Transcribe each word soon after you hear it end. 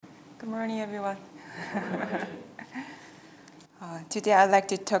Good morning, everyone. Today I'd like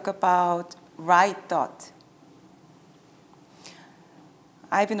to talk about right thought.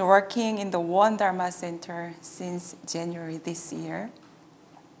 I've been working in the One Dharma Center since January this year.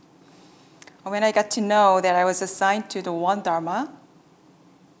 When I got to know that I was assigned to the One Dharma,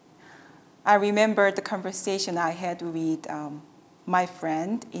 I remembered the conversation I had with my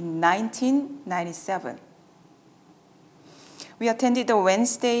friend in 1997. We attended a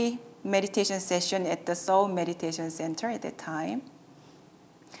Wednesday meditation session at the Seoul Meditation Center at that time.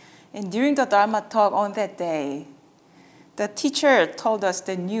 And during the Dharma talk on that day, the teacher told us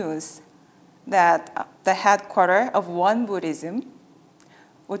the news that the headquarters of Won Buddhism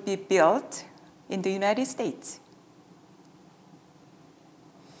would be built in the United States.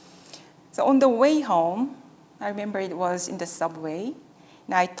 So on the way home, I remember it was in the subway,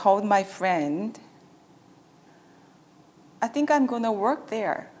 and I told my friend, I think I'm going to work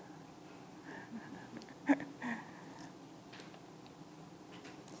there.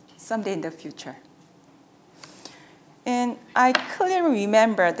 Someday in the future. And I clearly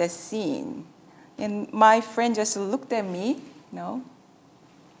remember the scene. And my friend just looked at me,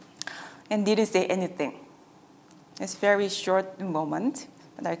 and didn't say anything. It's a very short moment,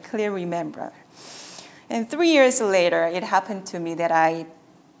 but I clearly remember. And 3 years later, it happened to me that I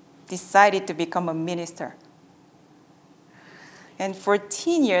decided to become a minister. And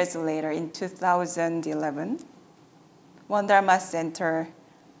 14 years later, in 2011, One Dharma Center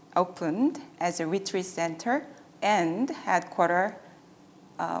opened as a retreat center and headquarters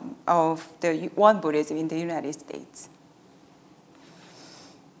of the Won Buddhism in the United States.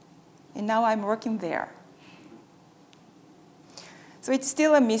 And now I'm working there. So it's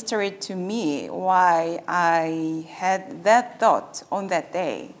still a mystery to me why I had that thought on that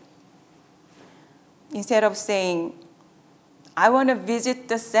day. Instead of saying, I want to visit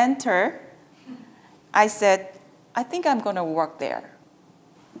the center, I said, I think I'm going to work there.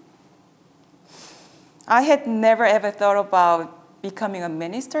 I had never ever thought about becoming a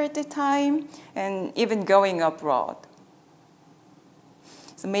minister at the time and even going abroad.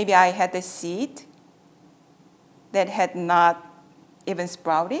 So maybe I had a seed that had not even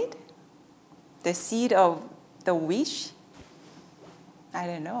sprouted, the seed of the wish. I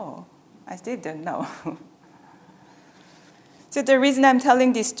don't know. I still don't know. So the reason I'm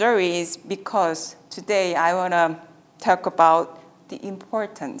telling this story is because today I want to talk about the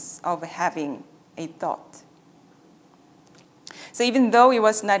importance of having a thought. So even though it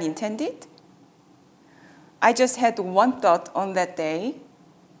was not intended, I just had one thought on that day,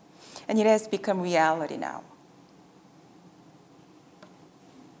 and it has become reality now.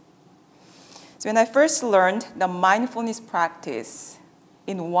 So when I first learned the mindfulness practice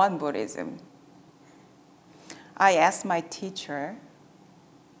in Won Buddhism, I asked my teacher,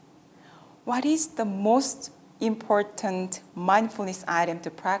 what is the most important mindfulness item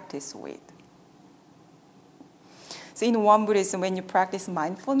to practice with? So in Won Buddhism, when you practice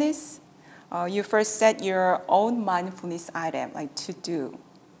mindfulness, you first set your own mindfulness item, like to do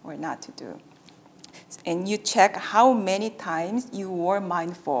or not to do. And you check how many times you were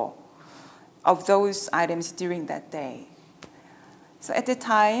mindful of those items during that day. So at the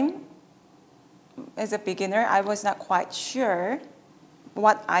time, as a beginner, I was not quite sure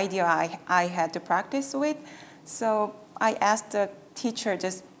what idea I had to practice with. So I asked the teacher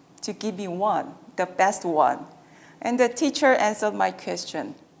just to give me one, the best one. And the teacher answered my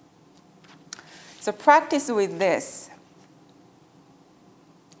question. So practice with this.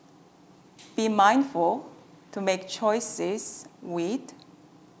 Be mindful to make choices with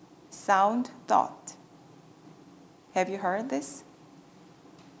sound thought. Have you heard this?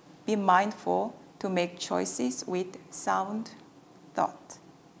 Be mindful to make choices with sound thought.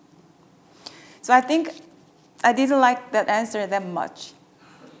 So I think I didn't like that answer that much.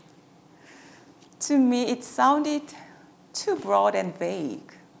 To me, it sounded too broad and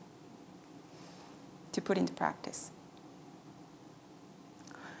vague to put into practice.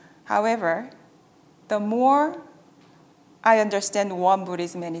 However, the more I understand Won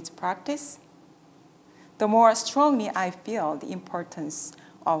Buddhism and its practice, the more strongly I feel the importance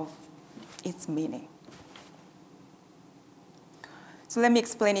of its meaning. So let me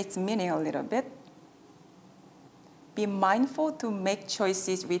explain its meaning a little bit. Be mindful to make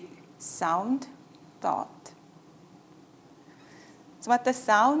choices with sound thought. So what the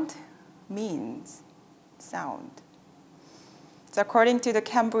sound means, sound. So according to the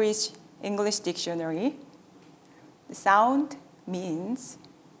Cambridge English Dictionary, the sound means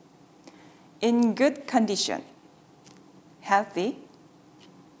in good condition, healthy,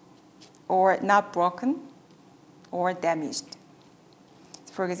 or not broken or damaged.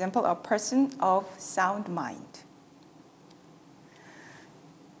 For example, a person of sound mind.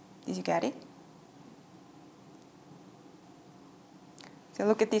 Did you get it? So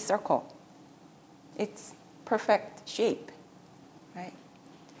look at this circle. It's perfect shape, right?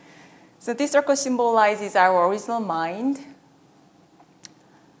 So this circle symbolizes our original mind,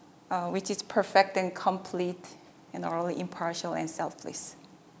 which is perfect and complete and utterly impartial and selfless.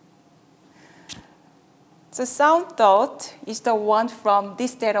 So sound thought is the one from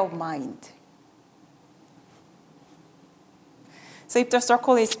this state of mind. So if the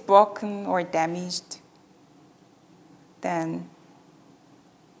circle is broken or damaged, then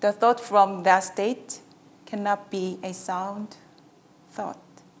the thought from that state cannot be a sound thought.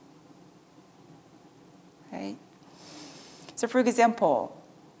 Right? So for example,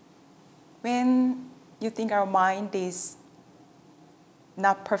 when you think our mind is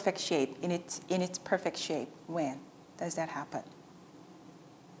not perfect shape, in its perfect shape, when does that happen?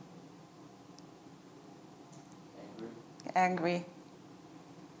 Angry,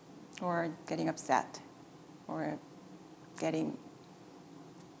 or getting upset, or getting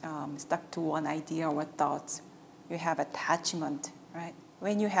stuck to one idea or thoughts. You have attachment, right?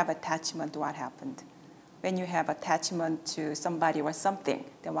 When you have attachment, what happened? When you have attachment to somebody or something,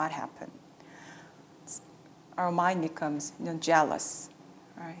 then what happened? Our mind becomes jealous,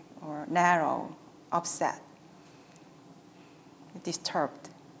 right? Or narrow, upset, disturbed.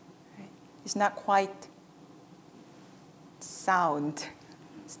 Right? It's not quite sound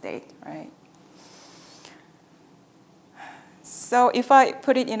state, right? So if I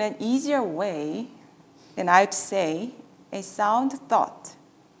put it in an easier way, then I'd say a sound thought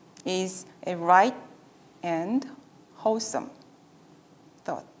is a right and wholesome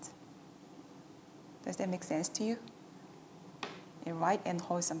thought. Does that make sense to you? A right and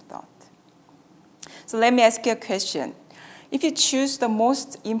wholesome thought. So let me ask you a question. If you choose the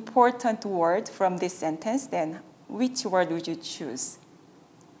most important word from this sentence, then which word would you choose?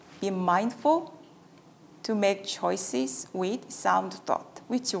 Be mindful to make choices with sound thought.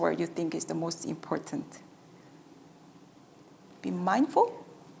 Which word you think is the most important? Be mindful?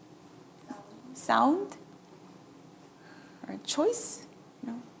 Sound? Or choice?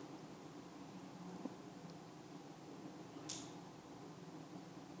 No.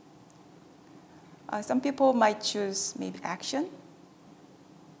 Some people might choose maybe action.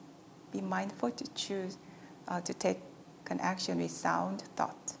 Be mindful to choose to take an action with sound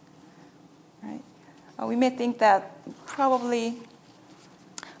thought. Right? We may think that probably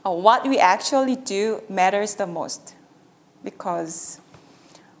what we actually do matters the most, because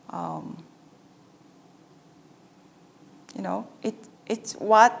it's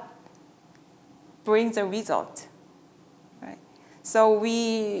what brings a result, right? So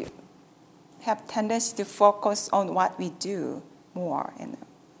we have tendency to focus on what we do more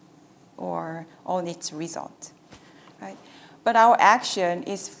or on its result, right? But our action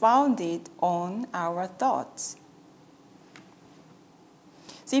is founded on our thoughts.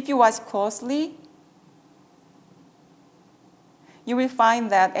 So if you watch closely, you will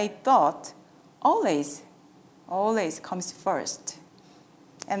find that a thought always comes first,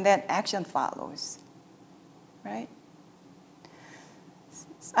 and then action follows, right?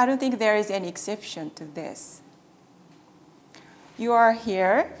 I don't think there is any exception to this. You are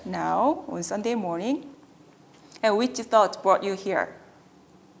here now on Sunday morning, and which thought brought you here?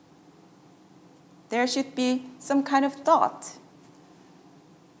 There should be some kind of thought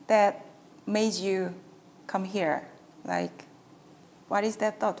that made you come here. Like, what is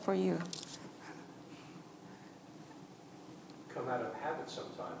that thought for you? Come out of habit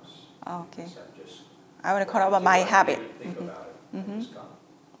sometimes. Oh, okay. Just I want to call about my habit. Think about it. Mm-hmm. Just come.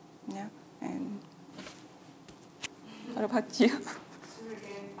 Yeah. And what about you? To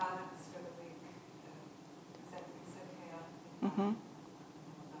regain balance for the week. It's okay. Mm-hmm.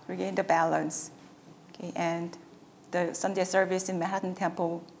 Regain the balance. Okay, and the Sunday service in Manhattan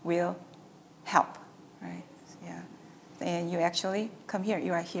Temple will help, right? Yeah. And you actually come here.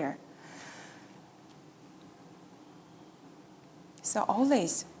 You are here. So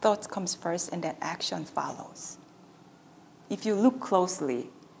always thought comes first and then action follows. If you look closely.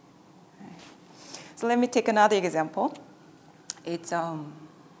 Right. So let me take another example. It's a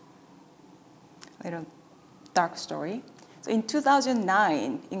little dark story. So in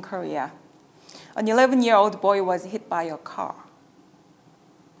 2009 in Korea, an 11-year-old boy was hit by a car.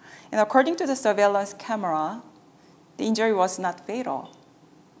 And according to the surveillance camera, the injury was not fatal.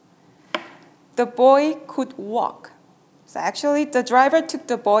 The boy could walk. So actually, the driver took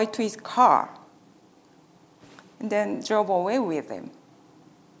the boy to his car and then drove away with him.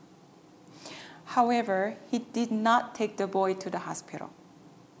 However, he did not take the boy to the hospital.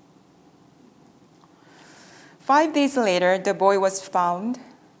 5 days later, the boy was found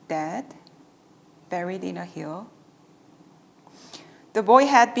dead, buried in a hill. The boy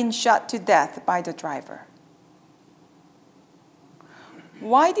had been shot to death by the driver.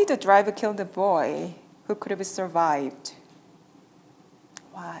 Why did the driver kill the boy who could have survived?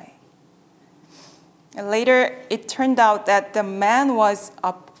 Why? And later, it turned out that the man was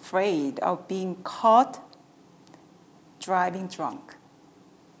afraid of being caught driving drunk.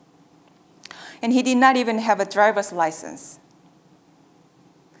 And he did not even have a driver's license.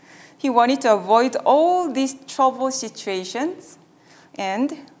 He wanted to avoid all these trouble situations,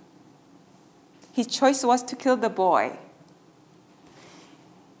 and his choice was to kill the boy.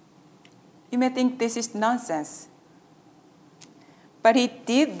 You may think this is nonsense. But he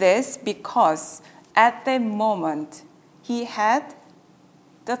did this because at that moment he had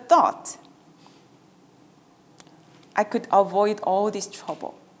the thought, I could avoid all this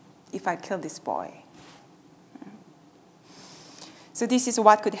trouble if I kill this boy. So this is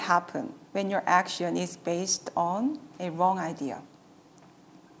what could happen when your action is based on a wrong idea.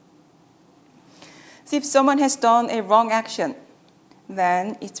 So if someone has done a wrong action,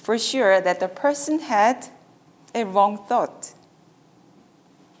 then it's for sure that the person had a wrong thought.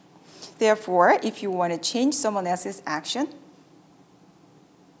 Therefore, if you want to change someone else's action,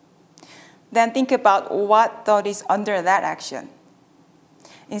 then think about what thought is under that action,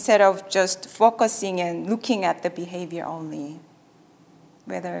 instead of just focusing and looking at the behavior only,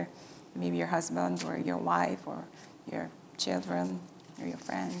 whether maybe your husband or your wife or your children or your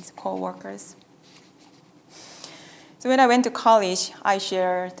friends, co-workers. So when I went to college, I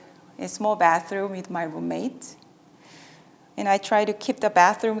shared a small bathroom with my roommate, and I tried to keep the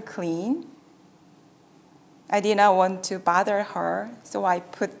bathroom clean. I did not want to bother her, so I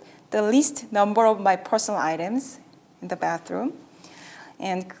put the least number of my personal items in the bathroom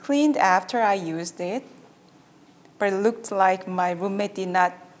and cleaned after I used it. But it looked like my roommate did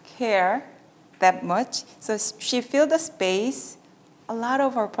not care that much, so she filled the space, a lot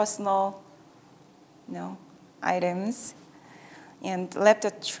of her personal, items, and left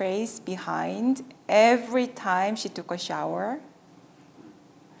a trace behind every time she took a shower.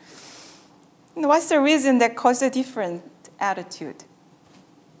 And what's the reason that caused a different attitude?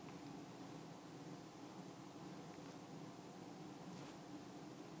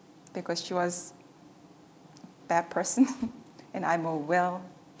 Because she was a bad person and I'm a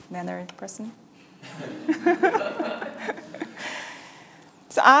well-mannered person.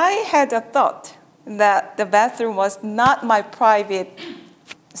 So I had a thought that the bathroom was not my private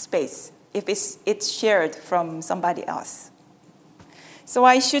space if it's shared from somebody else. So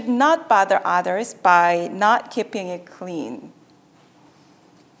I should not bother others by not keeping it clean.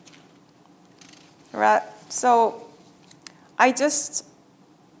 Right? So I just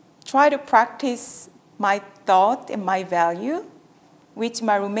try to practice my thought and my value, which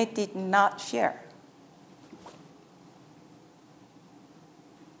my roommate did not share.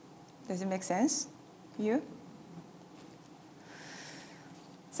 Does it make sense to you?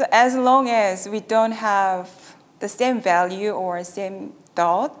 So as long as we don't have the same value or same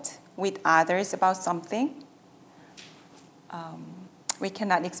thought with others about something, we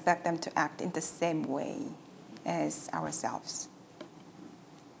cannot expect them to act in the same way as ourselves.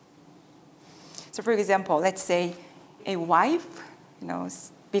 So for example, let's say a wife,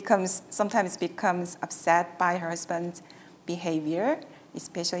 sometimes becomes upset by her husband's behavior,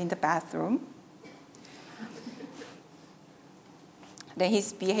 especially in the bathroom. Then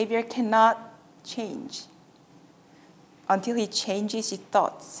his behavior cannot change until he changes his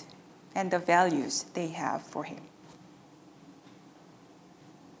thoughts and the values they have for him.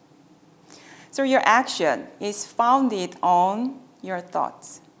 So your action is founded on your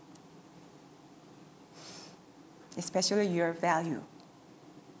thoughts, especially your value.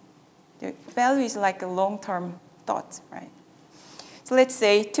 The value is like a long-term thought, right? So let's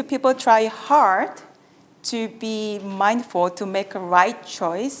say two people try hard to be mindful to make a right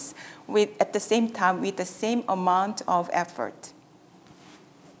choice at the same time with the same amount of effort.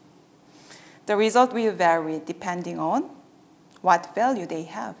 The result will vary depending on what value they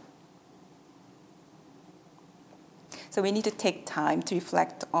have. So we need to take time to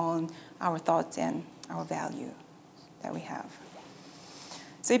reflect on our thoughts and our value that we have.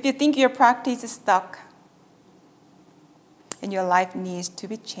 So if you think your practice is stuck and your life needs to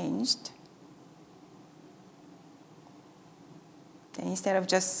be changed, then instead of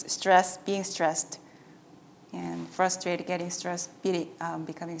just being stressed and frustrated, getting stressed,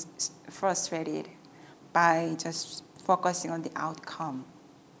 becoming frustrated by just focusing on the outcome,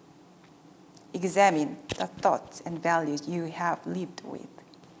 examine the thoughts and values you have lived with.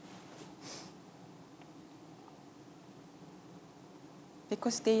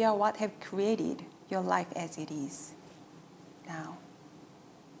 because they are what have created your life as it is now.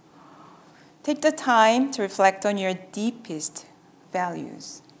 Take the time to reflect on your deepest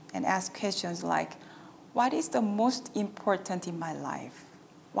values and ask questions like, what is the most important in my life?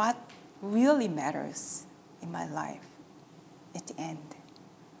 What really matters in my life at the end?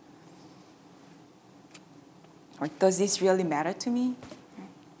 Or does this really matter to me?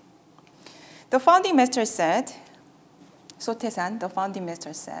 The founding master said, Sotaesan, the founding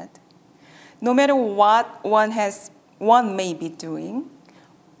master said, no matter what one may be doing,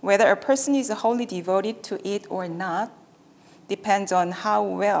 whether a person is wholly devoted to it or not, depends on how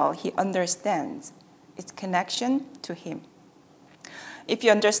well he understands its connection to him. If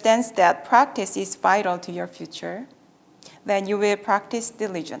you understand that practice is vital to your future, then you will practice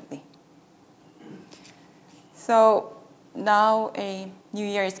diligently. So now a new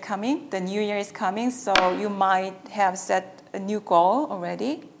year is coming. The new year is coming, so you might have set a new goal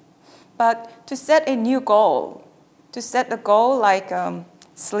already. But to set a new goal, like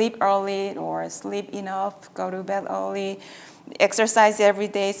sleep early or sleep enough, go to bed early, exercise every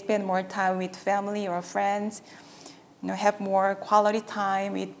day, spend more time with family or friends, have more quality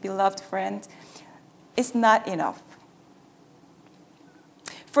time with beloved friends, it's not enough.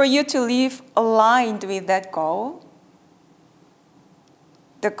 For you to live aligned with that goal,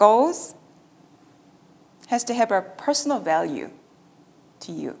 the goals has to have a personal value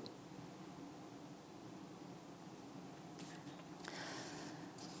to you.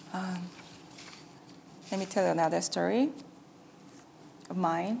 Let me tell you another story of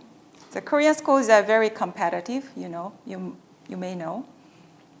mine. The Korean schools are very competitive, you may know,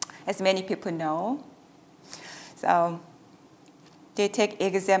 as many people know. So they take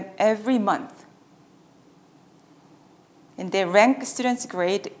exam every month. And they rank students'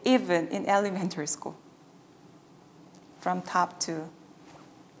 grade even in elementary school, from top to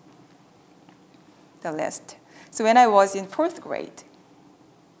the list. So when I was in 4th grade,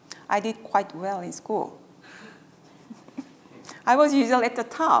 I did quite well in school. I was usually at the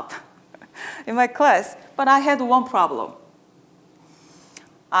top in my class, but I had one problem.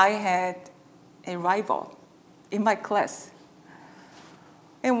 I had a rival in my class.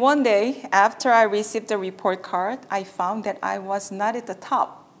 And one day, after I received the report card, I found that I was not at the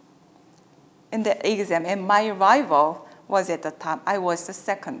top in the exam, and my rival was at the top. I was the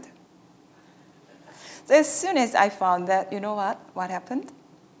second. So as soon as I found that, what happened?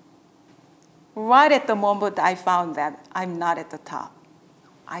 Right at the moment I found that I'm not at the top,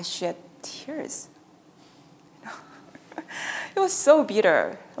 I shed tears. It was so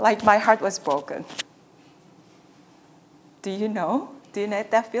bitter, like my heart was broken. Do you know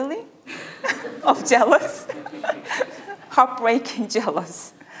that feeling of jealous? Heartbreaking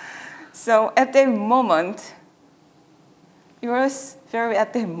jealous. So at that moment, it was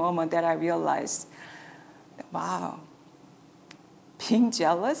at that moment that I realized, wow, being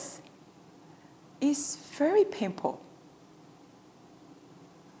jealous is very painful.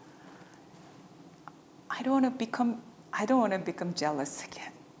 I don't want to become jealous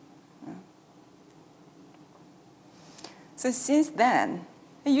again. So since then,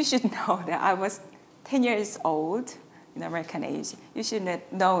 you should know that I was 10 years old in American age. You should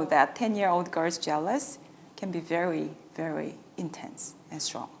know that 10-year-old girls jealous can be very, very intense and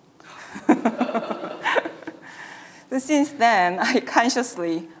strong. So since then, I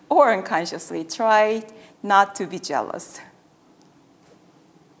consciously or unconsciously try not to be jealous.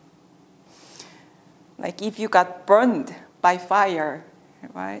 Like if you got burned by fire,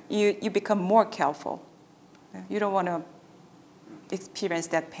 right? You become more careful. You don't want to experience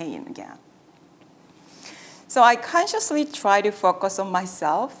that pain again. So I consciously try to focus on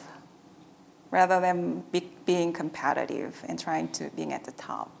myself rather than being competitive and trying to being at the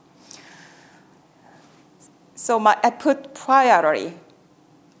top. So I put priority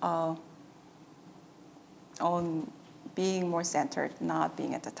on being more centered, not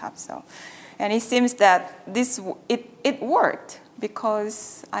being at the top. And it seems that it worked,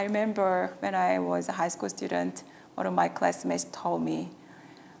 because I remember when I was a high school student, one of my classmates told me,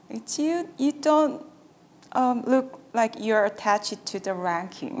 you don't look like you're attached to the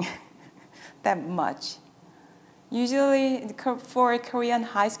ranking that much. Usually for Korean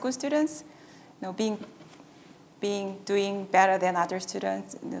high school students, doing better than other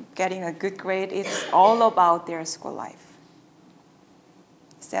students, getting a good grade, it's all about their school life.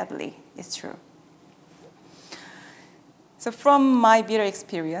 Sadly, it's true. So from my bitter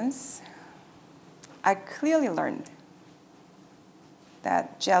experience, I clearly learned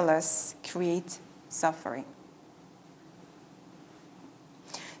that jealous creates suffering.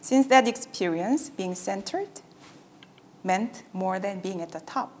 Since that experience, being centered, meant more than being at the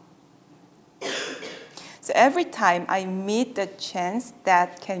top. So every time I meet the chance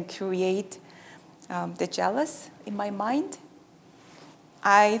that can create the jealous in my mind,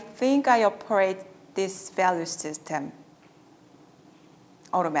 I think I operate this value system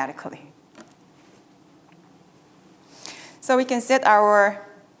automatically. So we can set our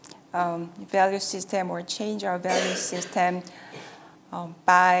value system or change our value system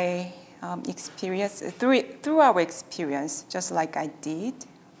by experience, through our experience, just like I did,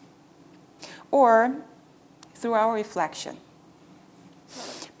 or through our reflection,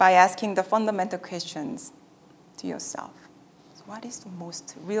 by asking the fundamental questions to yourself. What is the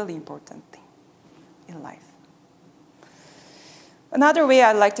most really important thing in life? Another way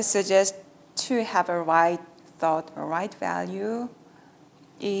I'd like to suggest to have a right thought or right value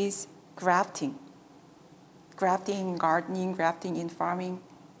is grafting. Grafting in gardening, grafting in farming.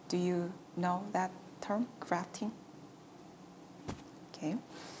 Do you know that term, grafting? Okay.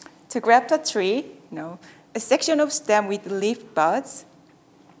 To graft a tree, a section of stem with leaf buds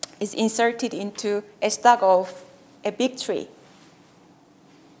is inserted into a stalk of a big tree.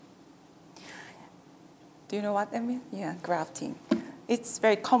 Do you know what that means? Yeah, grafting. It's a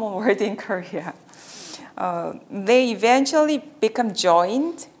very common word in Korea. They eventually become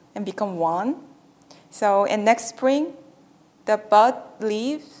joined and become one. So, and next spring, the bud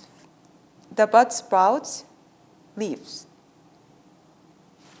sprouts leaves.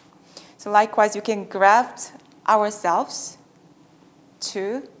 So likewise, you can graft ourselves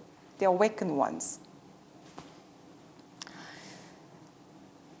to the awakened ones.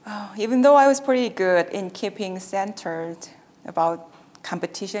 Even though I was pretty good in keeping centered about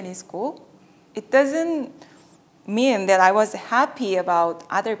competition in school, it doesn't mean that I was happy about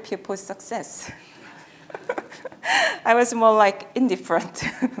other people's success. I was more like indifferent.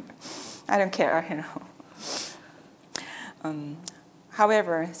 I don't care,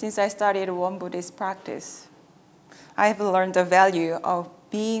 However, since I started Won Buddhist practice, I have learned the value of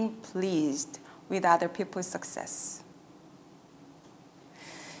being pleased with other people's success.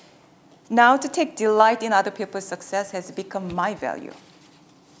 Now, to take delight in other people's success has become my value.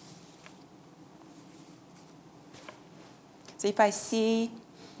 So if I see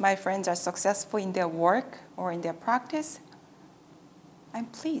my friends are successful in their work or in their practice, I'm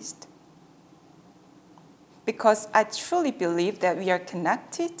pleased. Because I truly believe that we are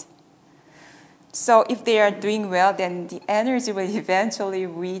connected. So if they are doing well, then the energy will eventually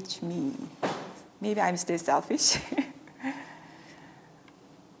reach me. Maybe I'm still selfish.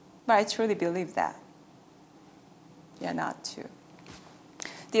 But I truly believe that. You're not too.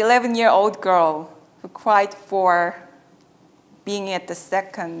 The 11-year-old girl who cried for being at the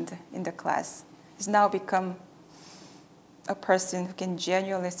second in the class has now become a person who can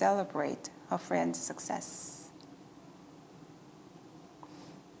genuinely celebrate her friend's success.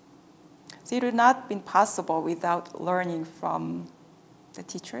 So it would not have been possible without learning from the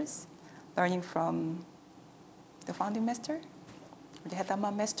teachers, learning from the founding master, the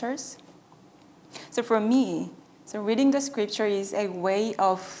Hedama masters. So for me, reading the scripture is a way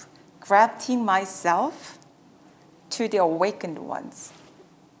of grafting myself to the awakened ones.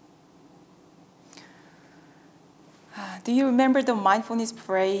 Do you remember the mindfulness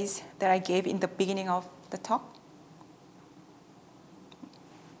phrase that I gave in the beginning of the talk?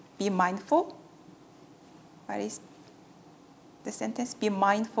 Be mindful. What is the sentence? Be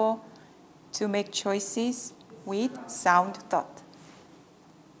mindful to make choices with sound thought.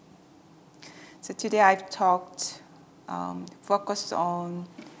 So today I've focused on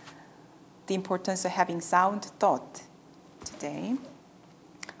the importance of having sound thought today,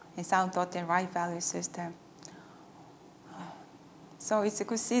 and sound thought and right value system. So it's a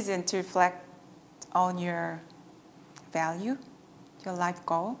good season to reflect on your value, your life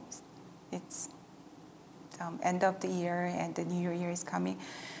goals. It's end of the year and the new year is coming.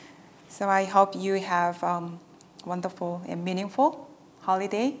 So I hope you have wonderful and meaningful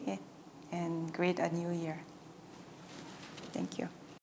holiday and greet a new year. Thank you.